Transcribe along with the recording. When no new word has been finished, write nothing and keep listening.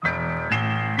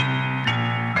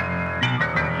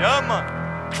Ja, Mann.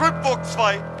 CRIPWALK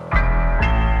 2.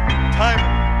 TaiMO.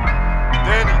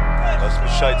 Danny. Lass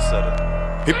Bescheid, Alter.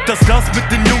 Heb das Glas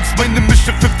mit den Jungs, meine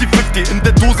Mische 50-50. In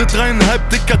der Dose 3,5,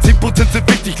 Dicker, 10% sind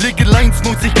wichtig. Lege Lines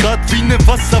 90 Grad wie ne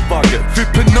Wasserwaage. Für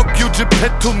Pinocchio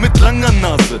Geppetto mit langer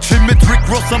Nase. Chill mit Rick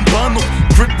Ross am Bahnhof.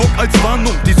 CRIPWALK als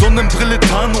Warnung, die Sonnenbrille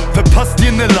Tarnung. Verpasst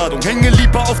dir ne Ladung, hänge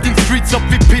lieber auf den Streets ab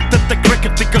wie Peter der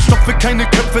Cracket. Dicker, Stoffe, keine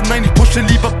Köpfe, nein, ich pushe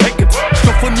lieber Packets.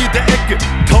 Stoff von jeder Ecke,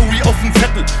 Tauri auf dem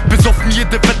Zettel. Besoffen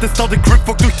jede Wette, starte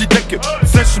CRIPWALK durch die Decke.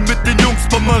 Session mit den Jungs,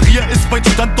 bei Maria ist mein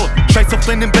Standort. Scheiß auf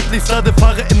deinen Bentley, lade,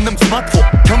 fahre in nem Smartphone.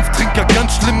 Kampftrinker,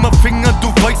 ganz schlimmer Finger, du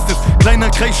weißt es. Kleiner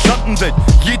Kreis, Schattenwelt,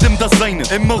 jedem das seine.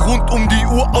 Immer rund um die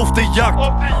Uhr auf der Jagd.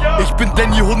 Ich bin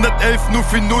DANNY111,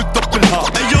 040 Doppel-H.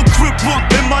 Ey yo, CRIPWALK,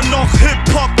 immer noch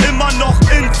Hip-Hop, immer noch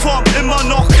in Form, immer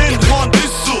noch in Horn.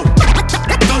 Ist so,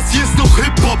 das hier ist noch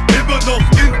Hip-Hop, immer noch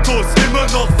Intos, immer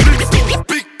noch Flintstones,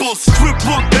 Big Boss.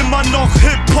 CRIPWALK, immer noch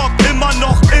Hip-Hop, immer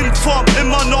noch in Form,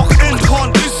 immer noch in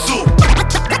Horn. Ist so,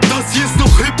 das hier ist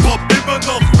noch Hip-Hop, immer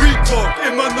noch Retalk,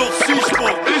 immer noch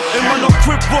C-Sport. Immer noch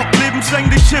CRIPWALK,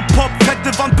 lebenslänglich Hip-Hop.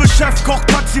 Fette Wampe, Chef, Koch,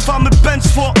 Taxi, fahr mit Benz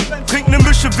vor. Trink ne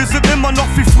Mische, wir sind immer noch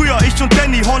wie früher. Ich und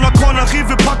Danny, Horner, Corner,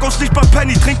 Rewe, Pack aus Licht bei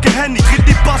Penny. Trinke Henny, dreht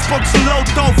die Bassboxen laut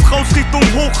auf. Raus Richtung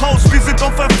Hochhaus, wir sind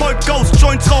auf Erfolg aus.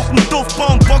 Joints rauchen,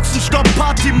 Duftbaum, Boxen, Stopp,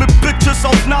 Party mit Bitches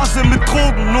auf Nase, mit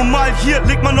Drogen. Normal, hier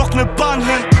legt man noch ne Bahn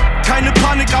hin. Keine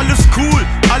Panik, alles cool.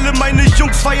 Alle meine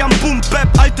Jungs feiern Boom Bap,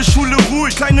 alte Schule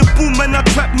ruhig. Kleine Boom-Männer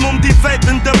trappen um die Welt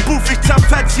in der Booth. Ich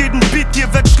zerfetz jeden Beat,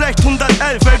 hier wird schlecht,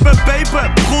 111. Baby,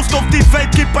 Prost auf die Welt,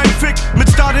 gib ein Fick. Mit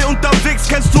Stade unterwegs,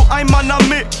 kennst du ein Mann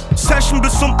Armee. Session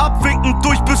bis zum Abwinken,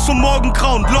 durch bis zum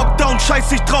Morgengrauen. Lockdown,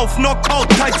 scheiß ich drauf, Knockout,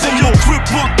 TaiMO.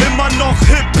 CRIPWALK, immer noch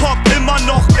Hip-Hop, immer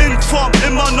noch in Form,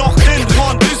 immer noch in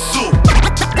Horn. Ist so,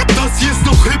 das hier ist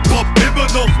noch Hip-Hop, immer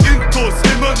noch Intos,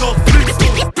 immer noch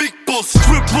Flintstones, Big Boss.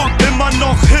 CRIPWALK, immer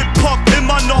noch Hip-Hop.